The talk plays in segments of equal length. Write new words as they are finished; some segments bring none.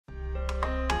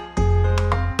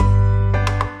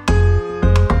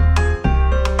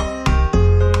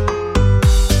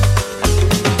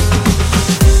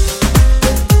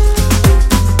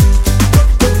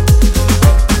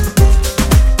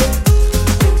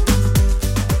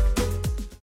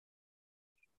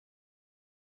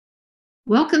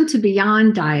Welcome to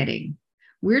Beyond Dieting.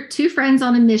 We're two friends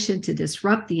on a mission to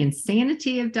disrupt the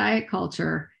insanity of diet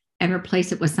culture and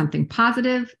replace it with something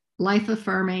positive,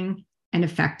 life-affirming, and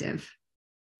effective.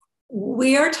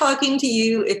 We are talking to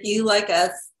you if you, like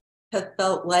us, have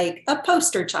felt like a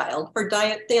poster child for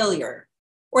diet failure,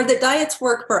 or that diets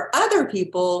work for other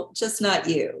people, just not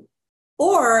you,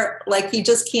 or like you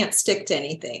just can't stick to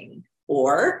anything,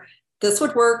 or this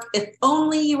would work if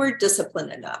only you were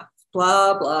disciplined enough,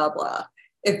 blah, blah, blah.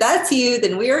 If that's you,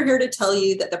 then we are here to tell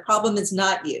you that the problem is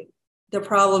not you. The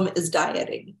problem is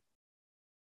dieting.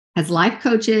 As life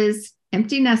coaches,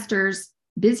 empty nesters,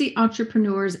 busy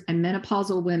entrepreneurs, and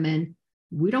menopausal women,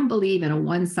 we don't believe in a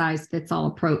one-size-fits-all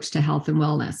approach to health and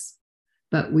wellness,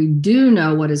 but we do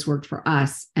know what has worked for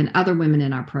us and other women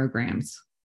in our programs.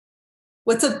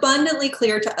 What's abundantly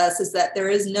clear to us is that there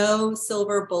is no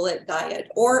silver bullet diet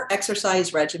or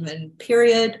exercise regimen,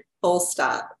 period, full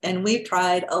stop. And we've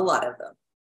tried a lot of them.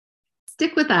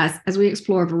 Stick with us as we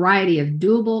explore a variety of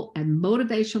doable and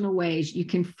motivational ways you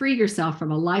can free yourself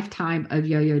from a lifetime of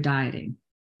yo-yo dieting.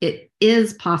 It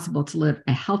is possible to live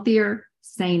a healthier,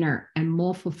 saner, and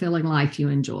more fulfilling life you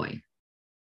enjoy.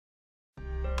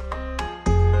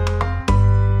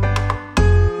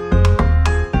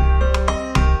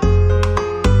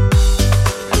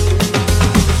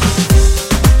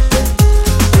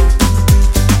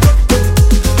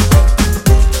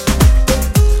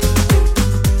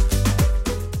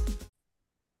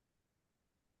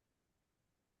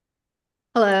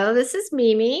 Hello, this is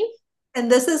Mimi.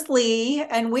 And this is Lee,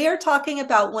 and we are talking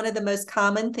about one of the most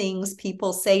common things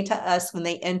people say to us when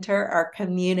they enter our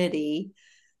community.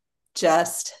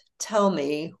 Just tell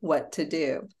me what to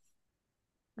do.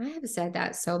 I have said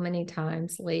that so many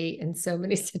times, Lee, in so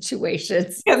many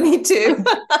situations. Yeah, me too.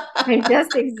 I'm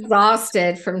just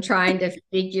exhausted from trying to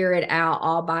figure it out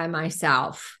all by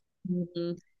myself.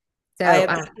 Mm-hmm. So I have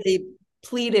actually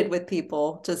pleaded with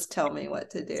people, just tell me what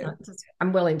to do.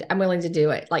 I'm willing to do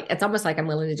it. Like, it's almost like I'm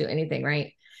willing to do anything,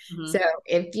 right? Mm-hmm. So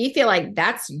if you feel like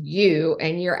that's you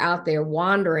and you're out there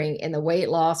wandering in the weight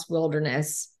loss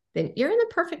wilderness, then you're in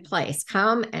the perfect place.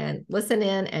 Come and listen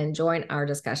in and join our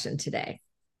discussion today.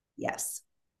 Yes.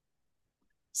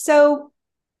 So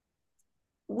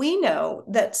we know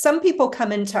that some people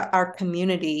come into our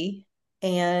community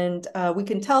and we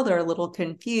can tell they're a little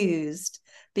confused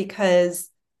because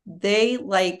they,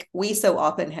 like we so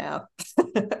often have,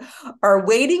 are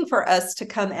waiting for us to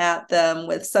come at them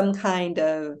with some kind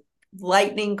of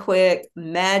lightning quick,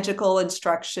 magical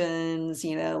instructions,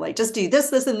 like just do this,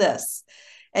 this, and this,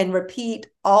 and repeat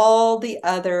all the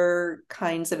other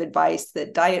kinds of advice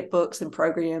that diet books and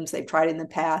programs they've tried in the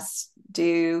past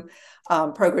do,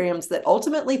 programs that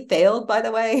ultimately failed, by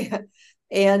the way.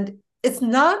 And it's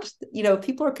not,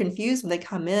 people are confused when they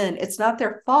come in. It's not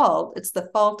their fault. It's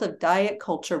the fault of diet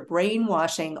culture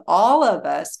brainwashing all of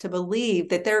us to believe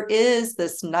that there is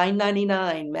this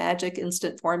 $9.99 magic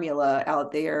instant formula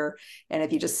out there. And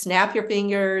if you just snap your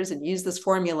fingers and use this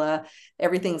formula,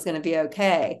 everything's going to be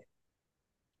okay.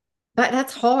 But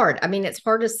that's hard. I mean, it's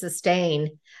hard to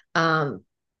sustain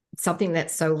something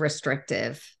that's so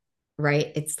restrictive,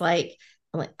 right? It's like,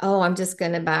 I'm like, oh, I'm just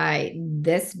going to buy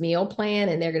this meal plan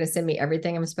and they're going to send me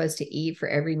everything I'm supposed to eat for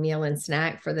every meal and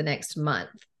snack for the next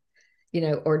month,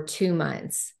 or 2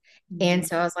 months. Mm-hmm. And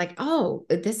so I was like, oh,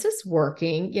 this is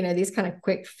working, these kind of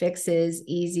quick fixes,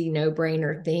 easy,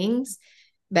 no-brainer things,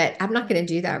 but I'm not going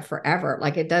to do that forever.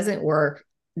 Like, it doesn't work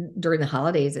during the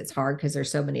holidays. It's hard because there's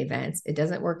so many events. It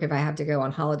doesn't work if I have to go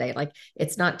on holiday. Like,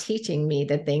 it's not teaching me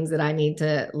the things that I need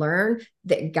to learn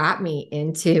that got me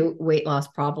into weight loss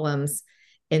problems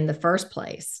in the first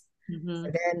place. Mm-hmm. So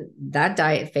then that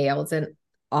diet fails. And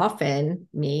often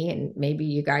me, and maybe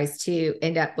you guys too,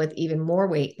 end up with even more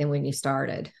weight than when you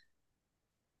started.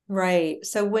 Right.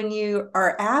 So when you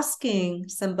are asking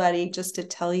somebody just to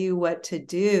tell you what to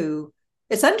do,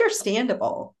 it's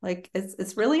understandable. Like,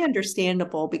 it's really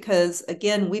understandable because,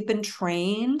 again, we've been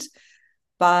trained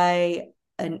by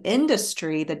an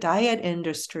industry. The diet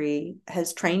industry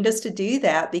has trained us to do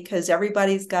that because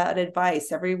everybody's got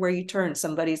advice. Everywhere you turn,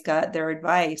 somebody's got their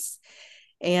advice.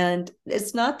 And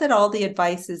it's not that all the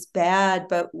advice is bad,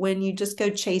 but when you just go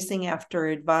chasing after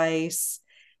advice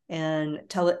and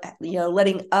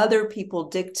letting other people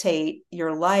dictate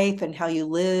your life and how you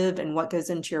live and what goes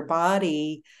into your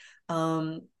body,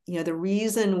 the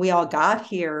reason we all got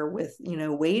here with,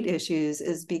 weight issues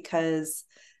is because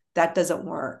that doesn't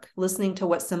work. Listening to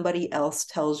what somebody else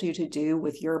tells you to do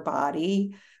with your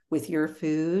body, with your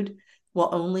food, will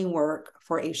only work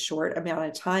for a short amount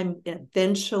of time. And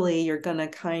eventually, you're going to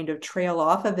kind of trail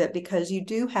off of it because you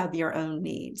do have your own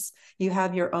needs. You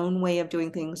have your own way of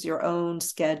doing things, your own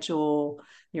schedule,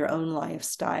 your own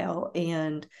lifestyle.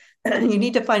 And you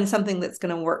need to find something that's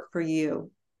going to work for you.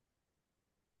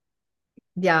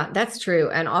 Yeah, that's true.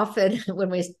 And often when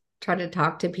we try to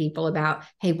talk to people about,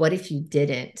 hey, what if you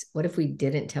didn't? What if we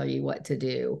didn't tell you what to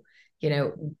do?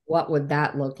 What would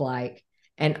that look like?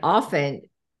 And often,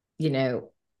 you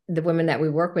know, the women that we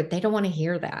work with, they don't want to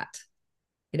hear that.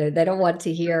 They don't want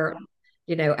to hear,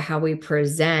 how we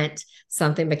present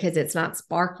something because it's not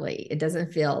sparkly. It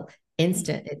doesn't feel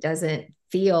instant. It doesn't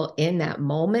feel in that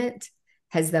moment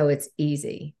as though it's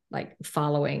easy. Like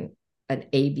following an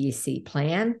ABC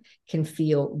plan can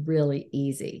feel really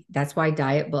easy. That's why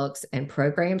diet books and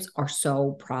programs are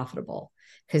so profitable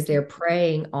because they're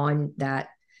preying on that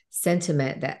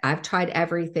sentiment that I've tried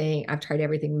everything. I've tried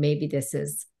everything. Maybe this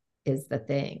is the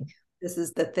thing. This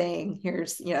is the thing.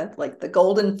 Here's, like the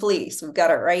golden fleece. We've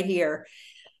got it right here.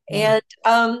 Yeah.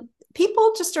 And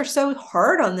people just are so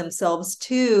hard on themselves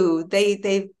too.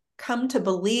 They've come to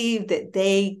believe that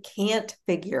they can't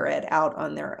figure it out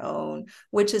on their own,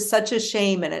 which is such a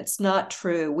shame. And it's not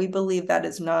true. We believe that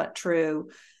is not true.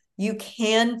 You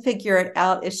can figure it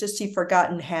out. It's just you've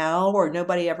forgotten how, or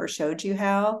nobody ever showed you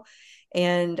how.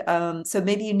 And so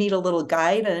maybe you need a little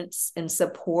guidance and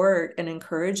support and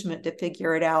encouragement to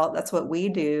figure it out. That's what we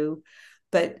do.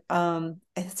 But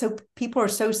so people are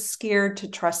so scared to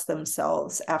trust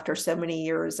themselves after so many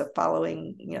years of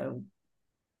following,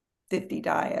 50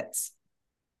 diets.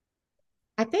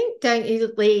 I think, don't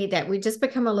you, Lee, that we just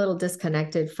become a little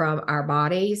disconnected from our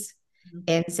bodies.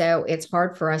 And so it's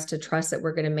hard for us to trust that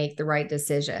we're going to make the right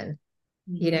decision.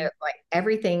 Mm-hmm. Like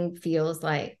everything feels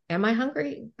like, am I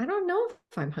hungry? I don't know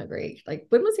if I'm hungry. Like,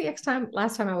 when was the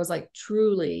last time I was like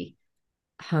truly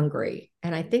hungry?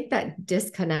 And I think that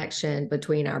disconnection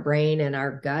between our brain and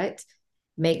our gut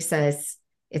makes us,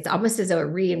 it's almost as though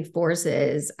it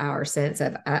reinforces our sense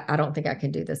of, I don't think I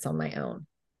can do this on my own.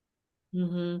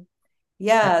 Mm-hmm. But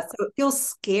Yeah, so it feels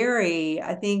scary.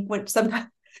 I think when sometimes,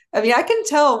 I mean, I can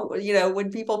tell,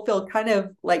 when people feel kind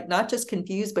of like not just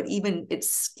confused, but even it's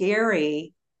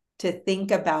scary to think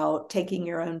about taking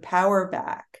your own power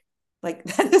back. Like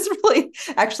that is really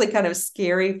actually kind of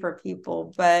scary for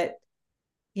people. But,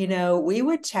 we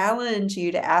would challenge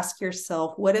you to ask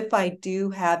yourself, what if I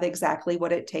do have exactly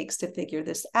what it takes to figure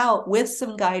this out with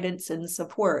some guidance and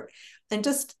support? And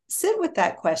just sit with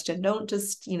that question. Don't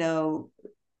just,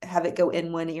 have it go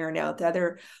in one ear and out the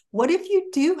other. What if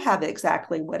you do have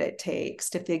exactly what it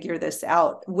takes to figure this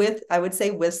out with, I would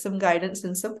say, with some guidance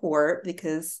and support,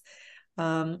 because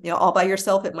all by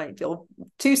yourself it might feel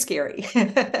too scary.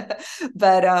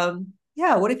 But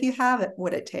yeah, what if you have it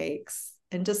what it takes?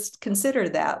 And just consider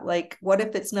that. Like, what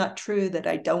if it's not true that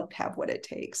I don't have what it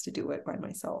takes to do it by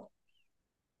myself?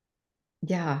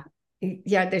 yeah.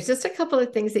 Yeah, there's just a couple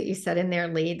of things that you said in there,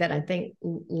 Lee, that I think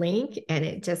link, and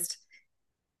it just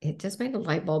made a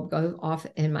light bulb go off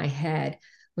in my head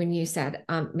when you said,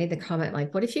 made the comment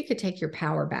like, what if you could take your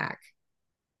power back?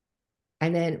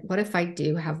 And then what if I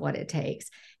do have what it takes?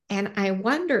 And I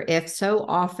wonder if so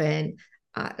often,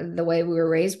 the way we were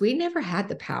raised, we never had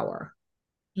the power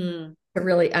Hmm. to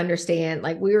really understand.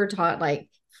 Like we were taught, like,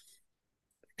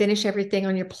 finish everything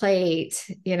on your plate,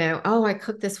 oh, I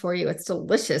cooked this for you. It's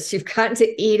delicious. You've got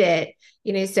to eat it.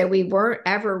 So we weren't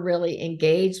ever really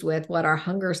engaged with what our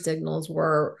hunger signals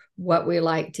were, what we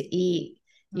like to eat.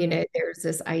 There's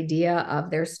this idea of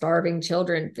they're starving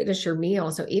children, finish your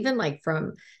meal. So even like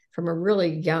from a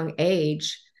really young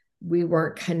age, we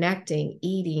weren't connecting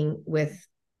eating with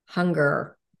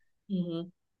hunger. Mm-hmm.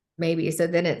 Maybe. So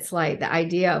then it's like the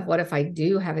idea of what if I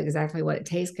do have exactly what it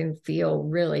takes can feel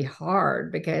really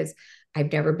hard because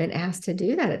I've never been asked to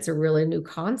do that. It's a really new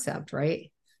concept,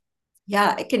 right?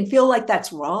 Yeah, it can feel like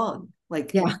that's wrong.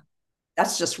 Like Yeah.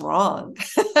 that's just wrong.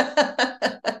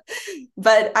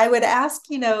 But I would ask,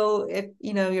 if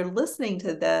you're listening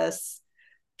to this,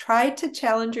 try to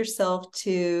challenge yourself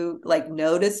to like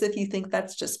notice if you think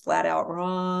that's just flat out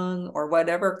wrong, or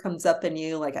whatever comes up in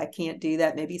you, like I can't do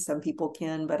that. Maybe some people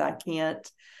can, but I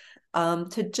can't.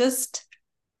 To just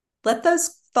let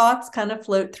those thoughts kind of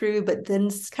float through, but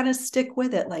then kind of stick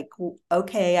with it. Like,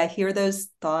 okay, I hear those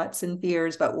thoughts and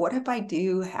fears, but what if I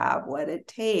do have what it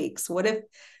takes? What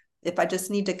if I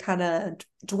just need to kind of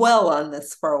dwell on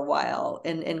this for a while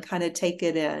and kind of take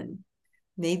it in?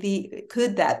 Maybe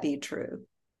could that be true?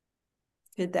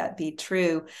 Could that be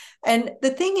true? And the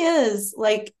thing is,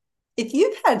 like, if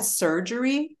you've had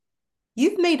surgery,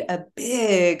 you've made a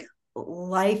big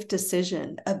life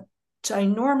decision, a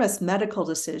ginormous medical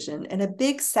decision and a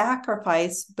big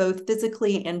sacrifice, both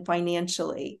physically and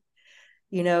financially.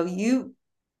 You know,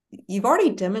 you've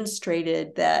already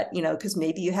demonstrated that, you know, because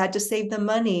maybe you had to save the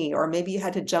money, or maybe you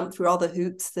had to jump through all the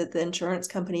hoops that the insurance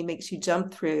company makes you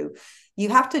jump through. You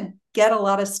have to get a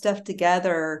lot of stuff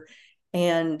together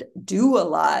and do a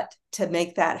lot to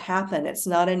make that happen. It's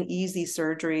not an easy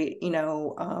surgery, you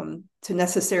know, to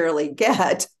necessarily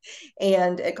get,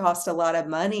 and it costs a lot of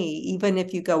money. Even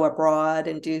if you go abroad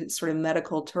and do sort of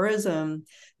medical tourism,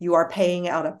 you are paying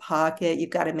out of pocket. You've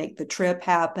got to make the trip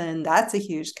happen. That's a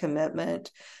huge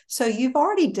commitment. So you've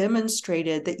already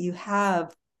demonstrated that you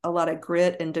have a lot of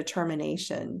grit and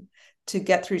determination to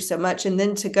get through so much. And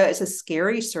then to go, it's a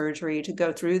scary surgery. To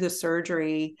go through the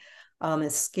surgery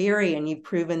is scary, and you've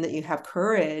proven that you have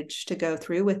courage to go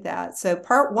through with that. So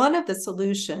part one of the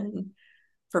solution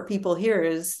for people here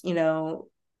is, you know,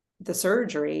 the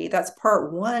surgery. That's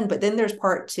part one, but then there's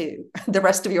part two, the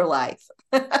rest of your life.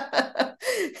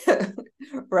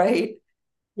 Right?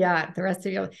 Yeah, the rest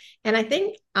of your, and I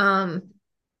think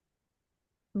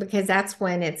because that's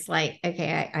when it's like,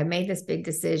 okay, I made this big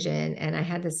decision and I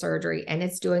had the surgery and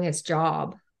it's doing its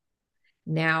job.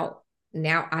 Now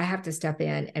I have to step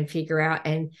in and figure out,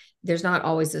 and there's not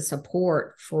always a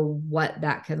support for what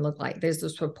that can look like. There's the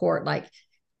support like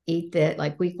eat that,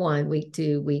 like week 1, week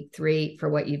 2, week 3 for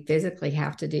what you physically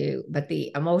have to do, but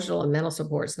the emotional and mental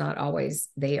support's not always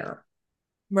there.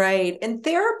 Right. And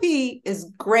therapy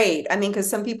is great. I mean, because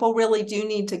some people really do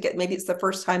need to get, maybe it's the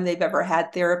first time they've ever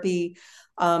had therapy.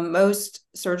 Most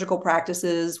surgical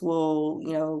practices will,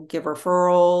 you know, give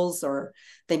referrals, or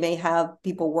they may have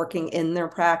people working in their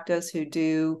practice who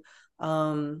do,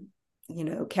 you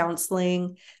know,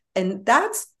 counseling. And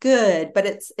that's good, but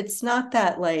it's not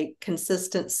that like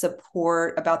consistent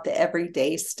support about the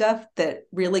everyday stuff that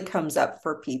really comes up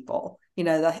for people. You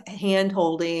know, the hand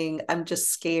holding, I'm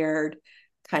just scared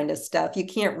kind of stuff. You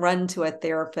can't run to a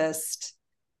therapist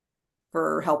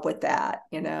for help with that.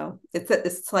 You know,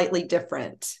 it's slightly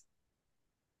different.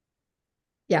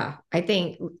 Yeah, I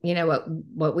think you know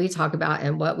what we talk about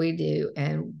and what we do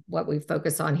and what we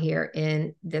focus on here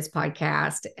in this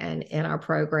podcast and in our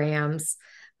programs,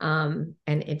 and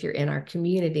if you're in our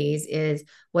communities, is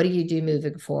what do you do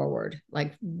moving forward?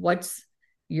 Like, what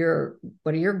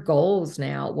are your goals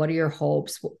now? What are your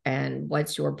hopes, and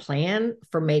what's your plan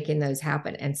for making those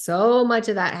happen? And so much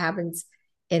of that happens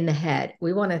in the head.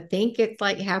 We want to think it's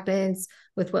like happens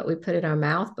with what we put in our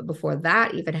mouth, but before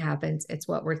that even happens, it's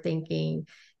what we're thinking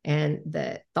and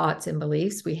the thoughts and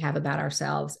beliefs we have about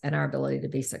ourselves and our ability to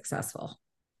be successful.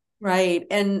 Right.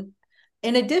 And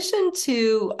in addition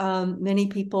to many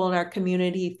people in our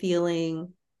community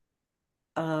feeling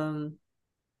um,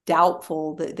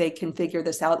 doubtful that they can figure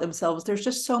this out themselves, there's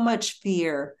just so much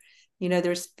fear. You know,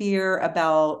 there's fear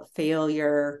about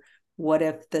failure. What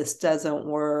if this doesn't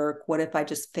work? What if I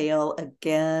just fail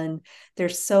again?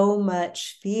 There's so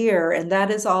much fear. And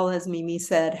that is all, as Mimi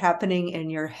said, happening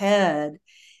in your head.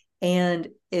 And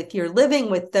if you're living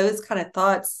with those kind of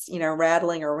thoughts, you know,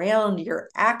 rattling around, your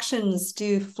actions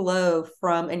do flow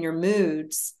from, and your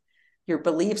moods, your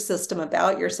belief system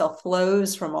about yourself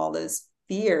flows from all those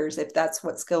fears, if that's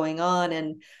what's going on.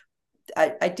 And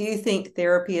I do think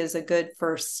therapy is a good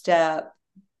first step.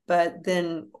 But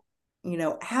then, you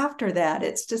know, after that,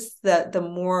 it's just the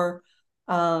more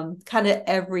kind of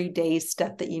everyday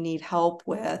stuff that you need help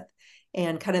with,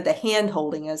 and kind of the hand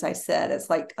holding, as I said, it's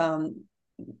like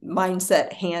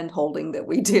mindset hand holding that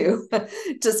we do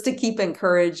just to keep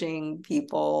encouraging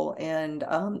people and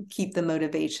keep the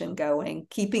motivation going,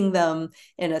 keeping them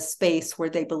in a space where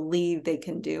they believe they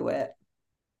can do it.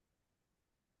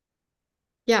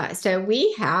 Yeah, so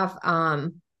we have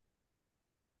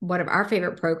one of our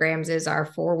favorite programs is our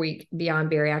 4-week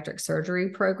Beyond Bariatric Surgery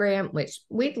program, which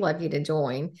we'd love you to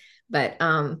join. But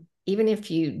even if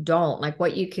you don't, like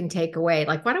what you can take away,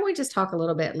 like why don't we just talk a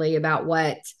little bit, Lee, about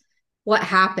what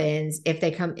happens if they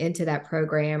come into that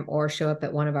program or show up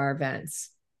at one of our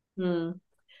events? Hmm.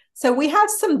 So we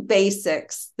have some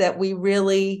basics that we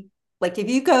really like. If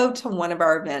you go to one of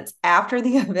our events, after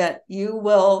the event, you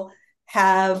will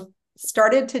have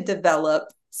started to develop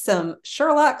some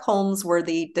Sherlock Holmes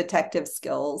worthy detective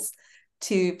skills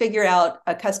to figure out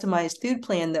a customized food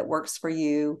plan that works for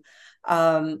you.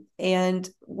 And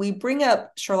we bring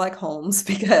up Sherlock Holmes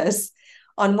because,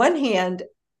 on one hand,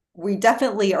 we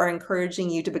definitely are encouraging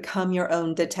you to become your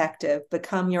own detective,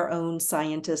 become your own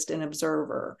scientist and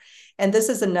observer. And this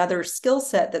is another skill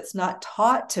set that's not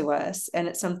taught to us. And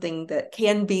it's something that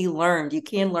can be learned. You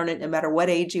can learn it no matter what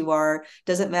age you are,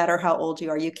 doesn't matter how old you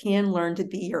are. You can learn to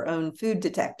be your own food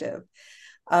detective.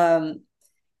 Um,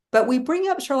 But we bring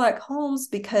up Sherlock Holmes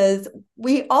because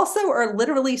we also are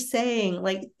literally saying,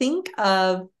 like, think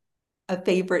of a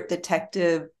favorite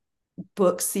detective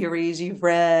book series you've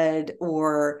read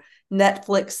or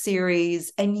Netflix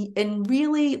series, and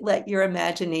really let your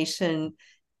imagination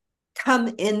come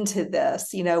into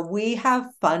this. We have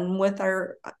fun with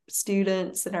our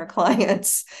students and our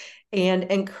clients and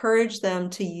encourage them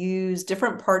to use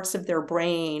different parts of their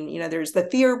brain. There's the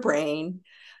fear brain,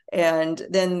 and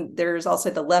then there's also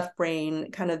the left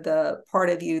brain, kind of the part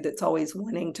of you that's always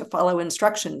wanting to follow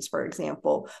instructions, for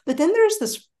example. But then there's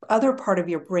this other part of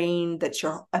your brain that's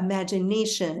your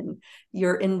imagination,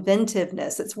 your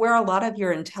inventiveness. It's where a lot of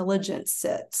your intelligence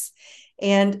sits.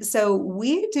 And so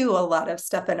we do a lot of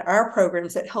stuff in our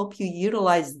programs that help you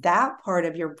utilize that part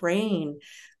of your brain.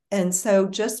 And so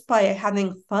just by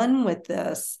having fun with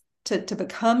this, to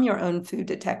become your own food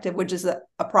detective, which is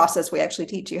a process we actually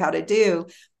teach you how to do,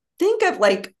 think of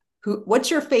like,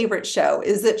 what's your favorite show?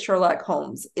 Is it Sherlock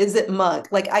Holmes? Is it Monk?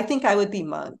 Like, I think I would be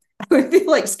Monk. I would be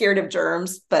like scared of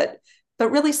germs, but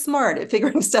really smart at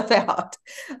figuring stuff out.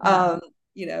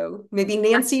 Yeah. Maybe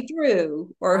Nancy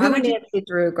Drew, or who I'm a would you? Nancy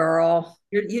Drew girl.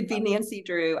 You'd be Nancy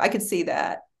Drew. I could see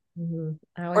that. I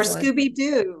Or always want. Scooby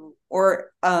Doo,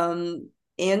 or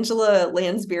Angela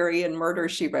Lansbury in Murder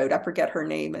She Wrote. I forget her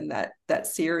name in that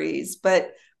series,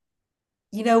 but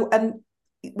you know, um,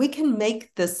 we can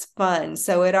make this fun.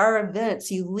 So at our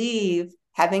events, you leave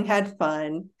having had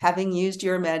fun, having used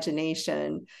your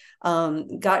imagination,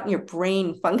 gotten your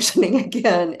brain functioning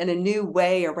again in a new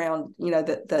way around,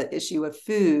 the issue of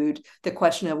food, the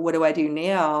question of what do I do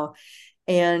now?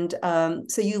 And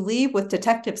so you leave with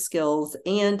detective skills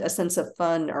and a sense of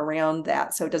fun around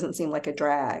that. So it doesn't seem like a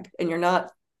drag, and you're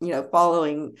not,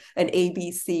 following an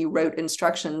ABC rote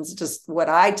instructions, just what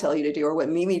I tell you to do or what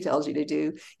Mimi tells you to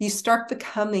do. You start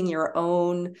becoming your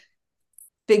own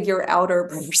figure outer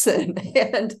person.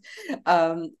 And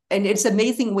it's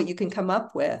amazing what you can come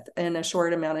up with in a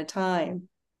short amount of time.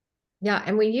 Yeah.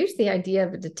 And we use the idea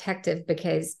of a detective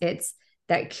because it's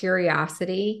that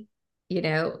curiosity,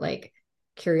 like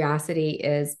curiosity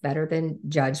is better than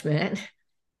judgment,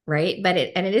 right? But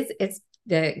it's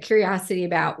the curiosity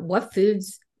about what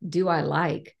foods do I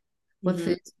like? What Mm-hmm.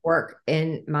 foods work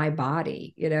in my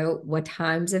body? What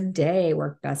times of day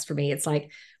work best for me? It's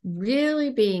like really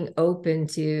being open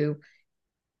to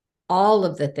all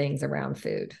of the things around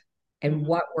food and Mm-hmm.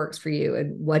 what works for you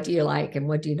and what do you like and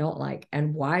what do you don't like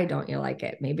and why don't you like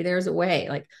it. Maybe there's a way,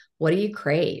 like, what do you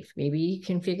crave? Maybe you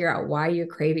can figure out why you're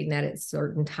craving that at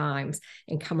certain times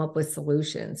and come up with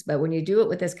solutions. But when you do it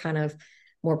with this kind of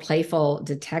more playful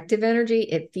detective energy,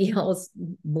 it feels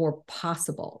more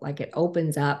possible. Like it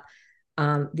opens up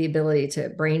the ability to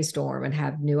brainstorm and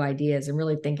have new ideas and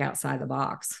really think outside the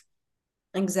box.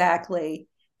 Exactly.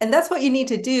 And that's what you need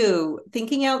to do.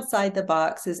 Thinking outside the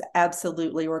box is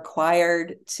absolutely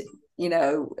required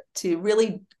to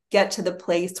really get to the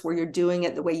place where you're doing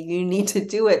it the way you need to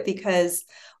do it, because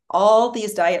all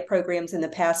these diet programs in the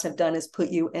past have done is put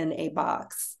you in a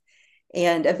box.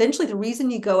 And eventually the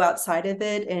reason you go outside of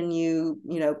it and you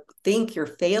think you're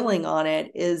failing on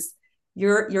it is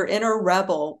your inner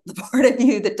rebel, the part of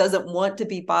you that doesn't want to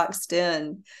be boxed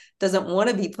in, doesn't want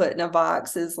to be put in a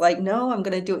box, is like, no, I'm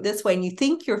going to do it this way. And you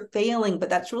think you're failing, but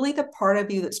that's really the part of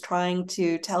you that's trying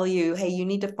to tell you, hey, you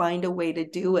need to find a way to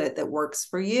do it that works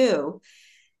for you.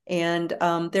 And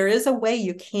there is a way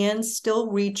you can still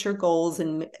reach your goals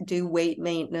and do weight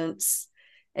maintenance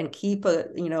and keep the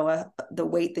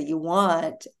weight that you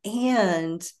want,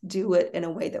 and do it in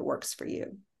a way that works for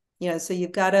you. So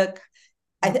you've got to,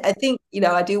 I think,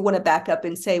 I do want to back up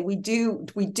and say we do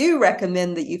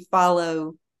recommend that you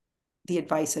follow the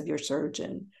advice of your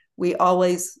surgeon. We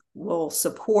always will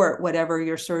support whatever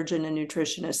your surgeon and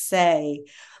nutritionist say.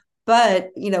 But,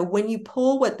 when you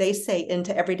pull what they say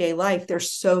into everyday life,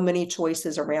 there's so many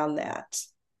choices around that.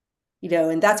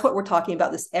 And that's what we're talking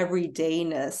about, this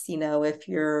everydayness. If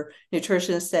your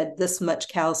nutritionist said this much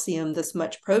calcium, this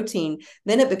much protein,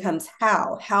 then it becomes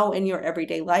how in your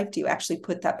everyday life do you actually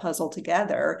put that puzzle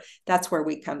together? That's where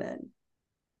we come in.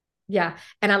 Yeah.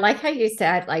 And I like how you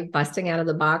said, like, busting out of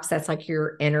the box, that's like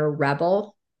your inner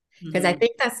rebel. Because I Mm-hmm.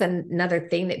 think that's another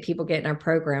thing that people get in our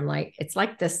program. Like, it's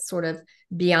like this sort of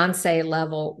Beyonce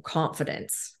level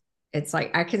confidence. It's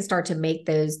like I can start to make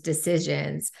those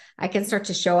decisions. I can start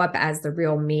to show up as the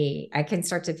real me. I can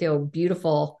start to feel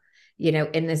beautiful,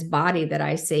 in this body that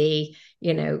I see,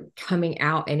 coming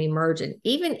out and emerging,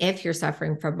 even if you're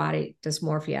suffering from body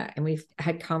dysmorphia. And we've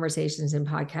had conversations in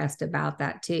podcast about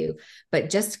that too. But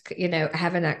just,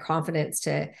 having that confidence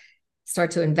to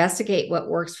start to investigate what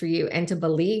works for you and to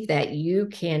believe that you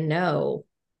can know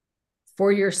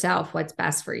for yourself what's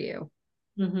best for you.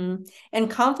 Mm-hmm.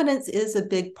 And confidence is a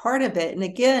big part of it. And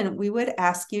again, we would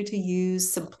ask you to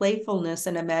use some playfulness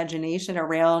and imagination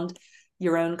around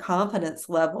your own confidence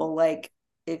level. Like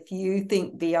if you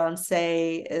think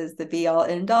Beyonce is the be all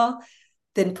end all,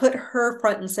 then put her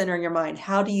front and center in your mind.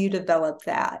 How do you develop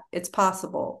that? It's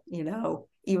possible,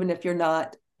 even if you're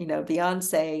not,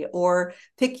 Beyonce, or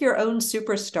pick your own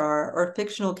superstar or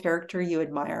fictional character you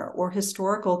admire or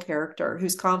historical character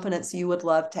whose confidence you would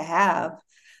love to have.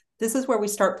 This is where we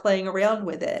start playing around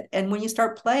with it. And when you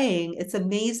start playing, it's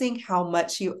amazing how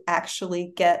much you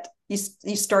actually get. You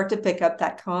start to pick up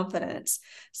that confidence.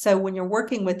 So when you're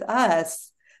working with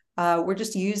us, we're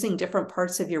just using different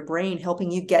parts of your brain,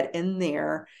 helping you get in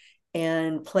there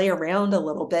and play around a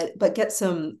little bit, but get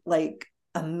some like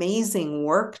amazing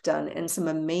work done and some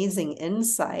amazing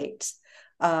insight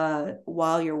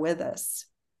while you're with us.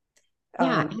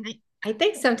 Yeah. And I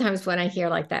think sometimes when I hear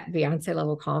like that Beyonce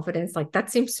level confidence, like that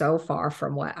seems so far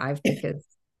from what I think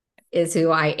is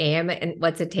who I am and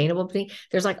what's attainable to me.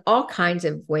 There's like all kinds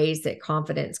of ways that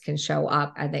confidence can show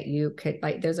up and that you could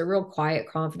like, there's a real quiet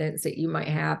confidence that you might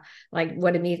have. Like who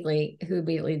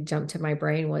immediately jumped to my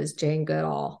brain was Jane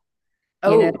Goodall. You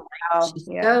know, Oh, wow. she's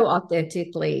Yeah. so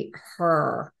authentically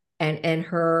her and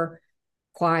her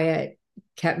quiet,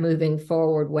 kept moving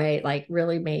forward way, like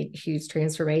really made huge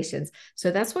transformations. So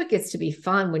that's what gets to be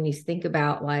fun when you think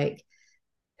about like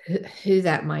who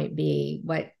that might be,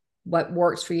 what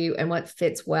works for you and what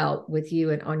fits well with you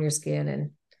and on your skin.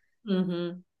 And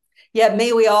Mm-hmm. Yeah,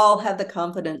 may we all have the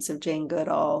confidence of Jane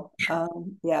Goodall.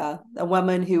 Yeah, a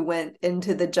woman who went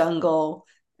into the jungle,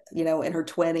 in her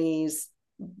 20s,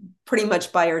 pretty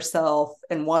much by herself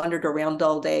and wandered around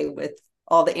all day with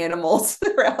all the animals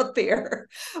that are out there.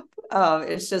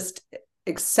 It's just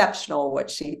exceptional what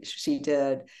she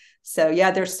did. So yeah,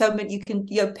 there's so many you can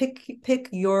pick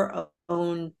your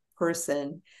own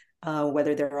person,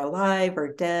 whether they're alive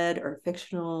or dead or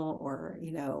fictional or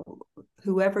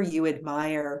whoever you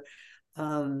admire.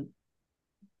 um,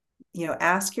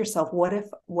 Ask yourself, what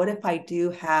if I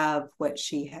do have what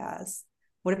she has?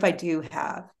 What if I do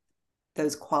have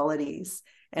those qualities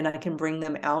and I can bring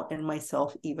them out in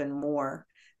myself even more?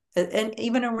 And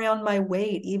even around my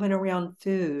weight, even around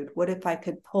food, what if I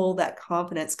could pull that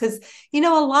confidence? Because, a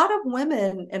lot of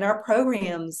women in our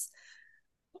programs,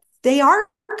 they are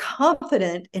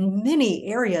confident in many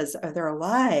areas of their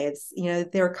lives.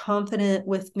 They're confident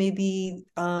with maybe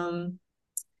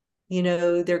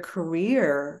their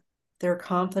career. They're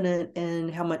confident in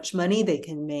how much money they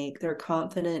can make. They're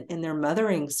confident in their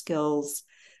mothering skills.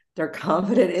 They're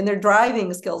confident in their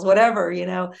driving skills, whatever,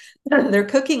 their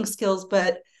cooking skills.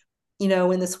 But,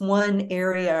 in this one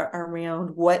area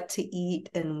around what to eat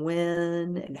and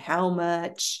when and how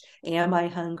much, am I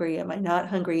hungry? Am I not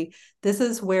hungry? This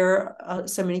is where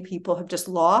so many people have just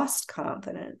lost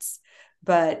confidence.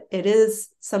 But it is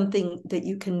something that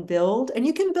you can build, and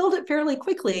you can build it fairly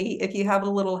quickly if you have a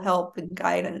little help and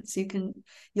guidance.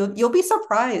 You'll be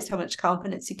surprised how much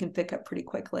confidence you can pick up pretty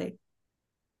quickly.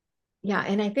 yeah,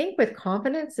 and I think with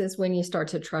confidence is when you start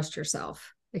to trust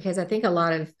yourself, because I think a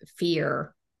lot of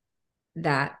fear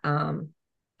that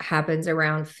happens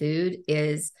around food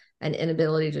is an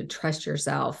inability to trust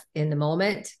yourself in the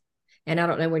moment. And I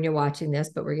don't know when you're watching this,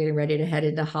 but we're getting ready to head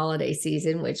into holiday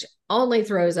season, which only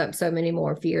throws up so many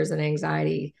more fears and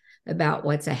anxiety about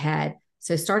what's ahead.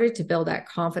 So starting to build that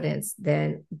confidence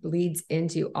then leads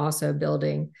into also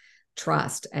building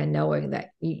trust and knowing that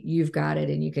you've got it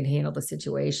and you can handle the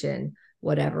situation,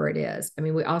 whatever it is. I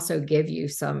mean, we also give you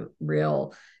some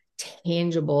real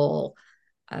tangible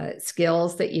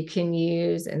skills that you can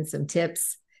use and some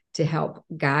tips to help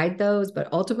guide those.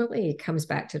 But ultimately, it comes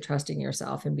back to trusting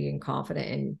yourself and being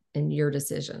confident in your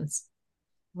decisions.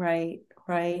 Right,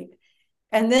 right.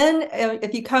 And then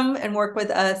if you come and work with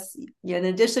us, in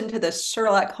addition to the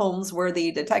Sherlock Holmes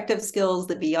worthy detective skills,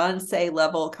 the Beyonce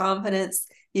level confidence,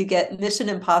 you get Mission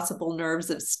Impossible nerves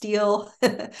of steel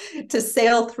to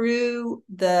sail through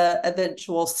the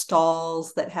eventual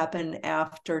stalls that happen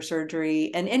after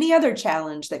surgery and any other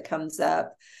challenge that comes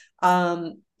up.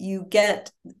 You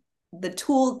get the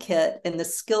toolkit and the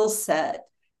skill set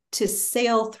to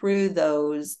sail through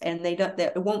those, and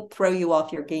it won't throw you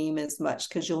off your game as much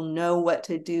because you'll know what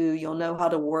to do. You'll know how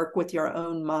to work with your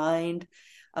own mind,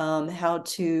 how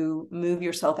to move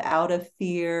yourself out of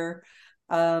fear.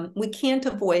 We can't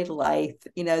avoid life.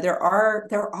 There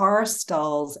are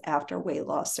stalls after weight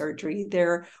loss surgery.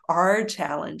 There are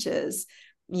challenges.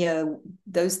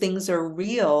 Those things are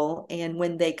real, and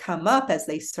when they come up, as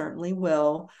they certainly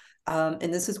will,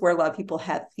 and this is where a lot of people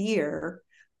have fear,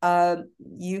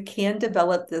 you can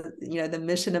develop the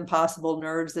Mission Impossible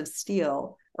nerves of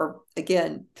steel, or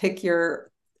again, pick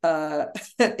your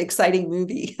exciting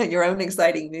movie, your own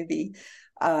exciting movie,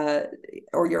 uh,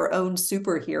 or your own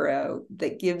superhero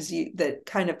that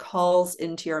kind of calls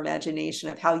into your imagination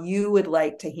of how you would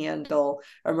like to handle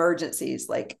emergencies.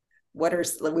 Like,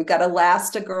 we've got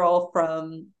Elastigirl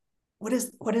from, what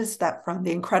is that from?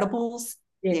 The Incredibles?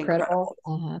 The The Incredible.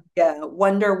 Incredibles. Yeah,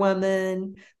 Wonder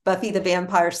Woman, Buffy the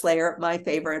Vampire Slayer, my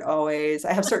favorite always.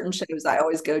 I have certain shows I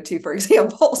always go to for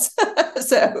examples.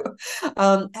 So,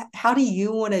 how do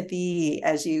you want to be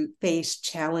as you face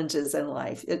challenges in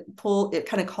life? It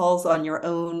kind of calls on your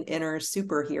own inner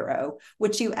superhero,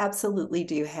 which you absolutely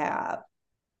do have.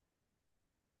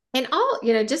 And all,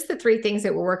 just the three things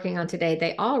that we're working on today,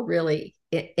 they all really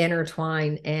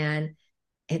intertwine. And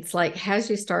it's like, as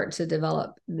you start to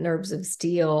develop nerves of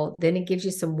steel, then it gives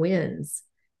you some wins,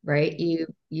 right? You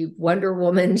Wonder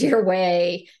Woman's your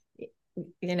way,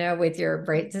 with your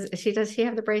bracelets. Does she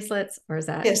have the bracelets, or is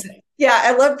that? Yes. Yeah,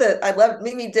 I love that. I love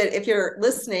Mimi did. If you're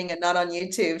listening and not on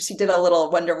YouTube, she did a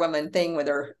little Wonder Woman thing with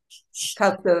her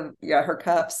cups of, yeah, her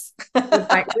cups.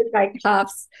 with my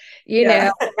cuffs,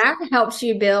 Yeah. that helps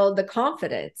you build the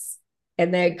confidence.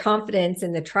 And the confidence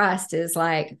and the trust is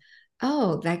like,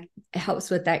 oh, that helps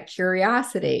with that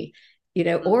curiosity,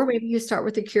 or maybe you start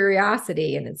with the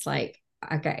curiosity and it's like,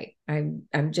 okay,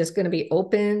 I'm just going to be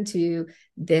open to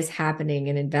this happening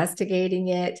and investigating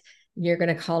it. You're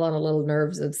going to call on a little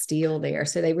nerves of steel there.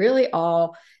 So they're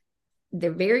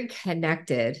very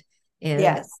connected, and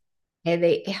Yes.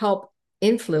 they help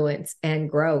influence and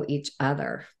grow each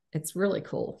other. It's really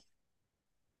cool.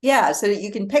 Yeah, so that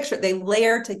you can picture they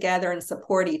layer together and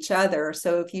support each other.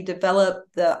 So if you develop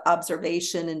the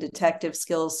observation and detective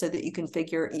skills so that you can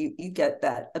you get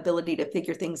that ability to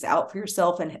figure things out for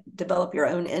yourself and develop your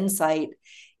own insight,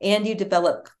 and you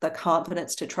develop the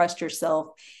confidence to trust yourself,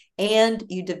 and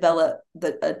you develop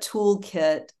a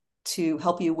toolkit to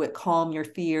help you with calm your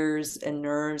fears and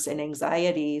nerves and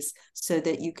anxieties so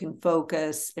that you can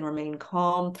focus and remain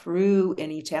calm through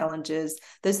any challenges.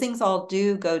 Those things all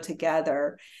do go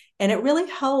together. And it really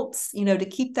helps, to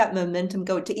keep that momentum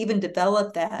going, to even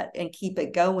develop that and keep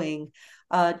it going,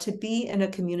 to be in a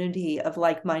community of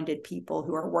like-minded people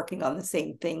who are working on the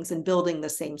same things and building the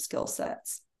same skill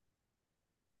sets.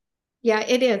 Yeah,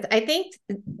 it is. I think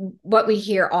what we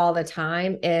hear all the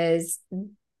time is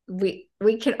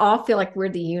we can all feel like we're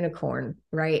the unicorn,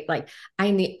 right? Like,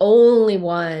 I'm the only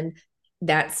one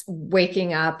that's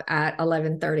waking up at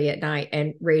 11:30 at night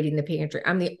and raiding the pantry.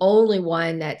 I'm the only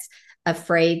one that's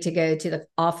afraid to go to the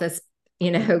office,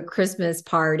 Christmas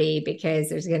party, because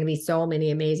there's going to be so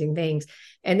many amazing things.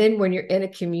 And then when you're in a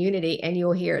community and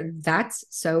you'll hear that's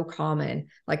so common,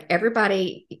 like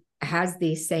everybody has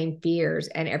these same fears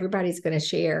and everybody's going to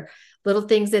share little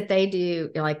things that they do,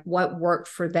 like what worked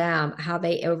for them, how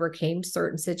they overcame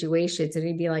certain situations. And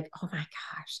you'd be like, oh my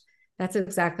gosh, that's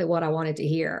exactly what I wanted to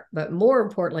hear. But more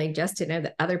importantly, just to know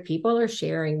that other people are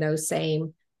sharing those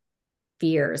same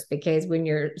fears, because when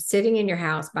you're sitting in your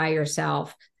house by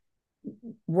yourself,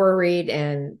 worried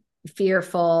and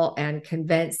fearful and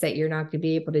convinced that you're not going to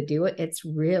be able to do it, it's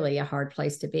really a hard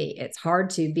place to be. It's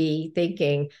hard to be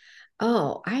thinking,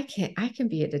 oh, I can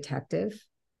be a detective.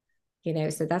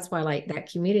 So that's why, like,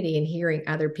 that community and hearing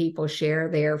other people share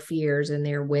their fears and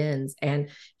their wins and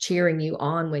cheering you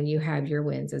on when you have your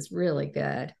wins is really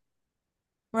good.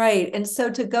 Right. And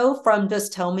so to go from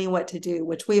just tell me what to do,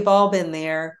 which we've all been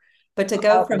there, but to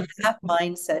go Oh, from that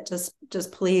mindset,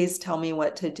 just please tell me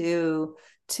what to do,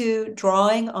 to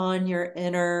drawing on your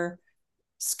inner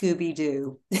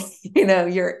Scooby-Doo,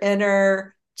 your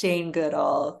inner Jane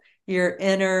Goodall, your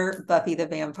inner Buffy the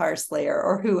Vampire Slayer,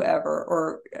 or whoever,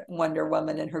 or Wonder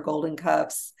Woman in her golden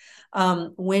cuffs.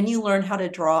 When you learn how to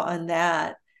draw on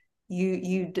that,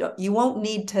 you won't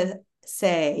need to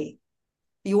say,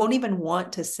 you won't even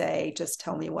want to say, just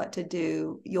tell me what to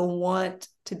do. You'll want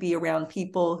to be around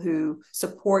people who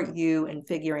support you in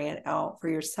figuring it out for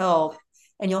yourself.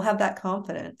 And you'll have that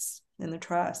confidence and the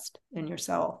trust in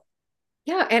yourself.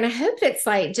 yeah. And I hope it's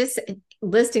like, just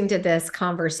listening to this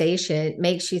conversation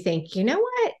makes you think, you know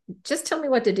what? Just tell me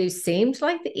what to do seems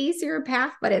like the easier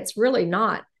path, but it's really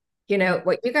not.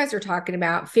 What you guys are talking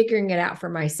about, figuring it out for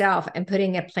myself and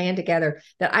putting a plan together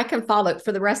that I can follow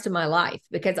for the rest of my life,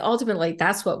 because ultimately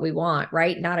that's what we want,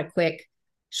 right? Not a quick,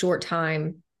 short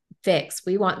time fix.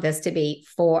 We want this to be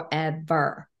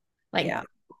forever. Like, Yeah.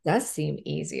 does seem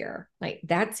easier. Like,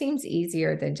 that seems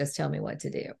easier than just tell me what to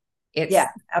do. It's Yeah,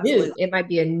 new. absolutely. It might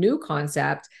be a new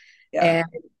concept. Yeah. And,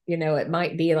 it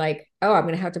might be like, oh, I'm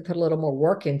going to have to put a little more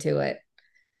work into it,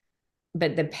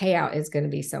 but the payout is going to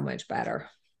be so much better.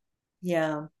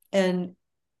 Yeah. And,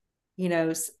 you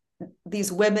know,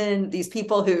 these women, these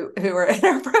people who are in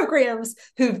our programs,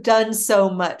 who've done so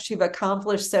much, who've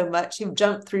accomplished so much, who've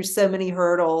jumped through so many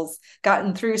hurdles,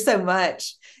 gotten through so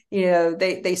much, you know,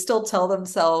 they still tell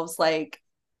themselves like,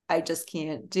 I just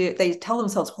can't do it. They tell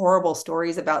themselves horrible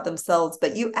stories about themselves,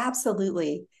 but you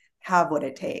absolutely have what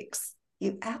it takes.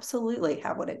 You absolutely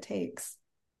have what it takes.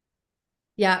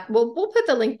 Yeah, well, we'll put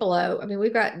the link below. I mean,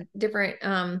 we've got different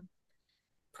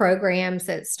programs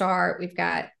that start. We've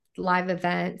got live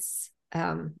events.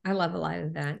 I love a live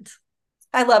event.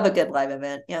 I love a good live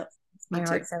event. Yeah, My me too.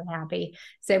 heart's so happy.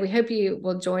 So we hope you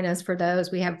will join us for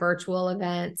those. We have virtual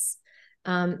events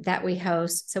that we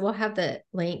host. So we'll have the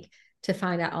link to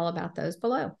find out all about those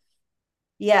below.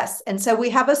 Yes. And so we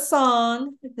have a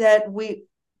song that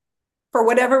for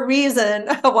whatever reason,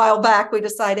 a while back, we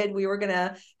decided we were going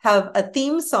to have a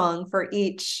theme song for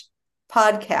each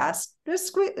podcast.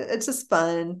 It's just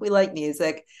fun. We like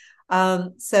music.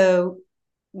 So,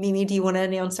 Mimi, do you want to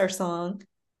announce our song?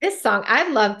 This song, I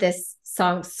love this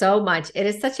song so much. It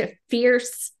is such a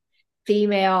fierce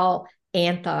female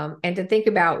anthem. And to think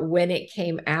about when it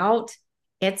came out,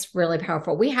 it's really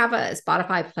powerful. We have a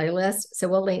Spotify playlist, so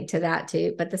we'll link to that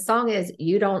too. But the song is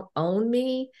You Don't Own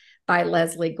Me by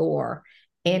Leslie Gore.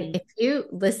 And Mm-hmm. if you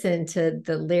listen to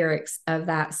the lyrics of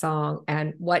that song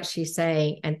and what she's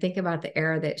saying and think about the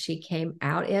era that she came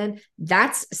out in,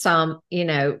 that's some,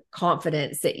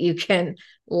 confidence that you can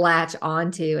latch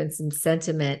onto and some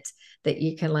sentiment that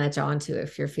you can latch onto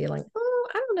if you're feeling, oh,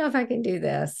 I don't know if I can do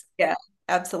this. Yeah,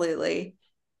 absolutely.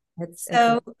 It's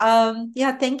So,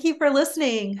 yeah, thank you for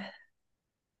listening.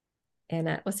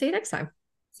 and we'll see you next time.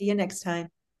 See you next time.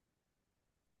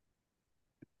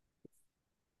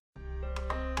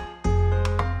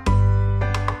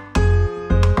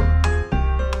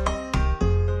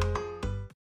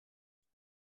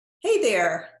 Hey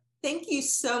there. Thank you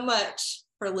so much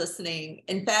for listening.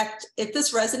 In fact, if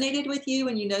this resonated with you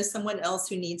and you know someone else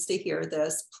who needs to hear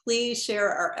this, please share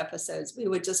our episodes. We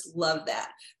would just love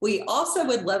that. We also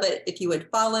would love it if you would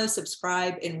follow,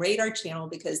 subscribe, and rate our channel,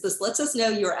 because this lets us know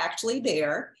you're actually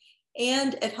there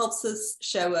and it helps us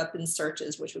show up in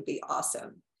searches, which would be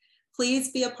awesome.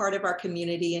 Please be a part of our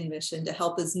community and mission to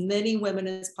help as many women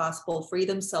as possible free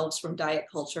themselves from diet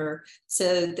culture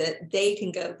so that they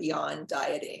can go beyond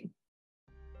dieting.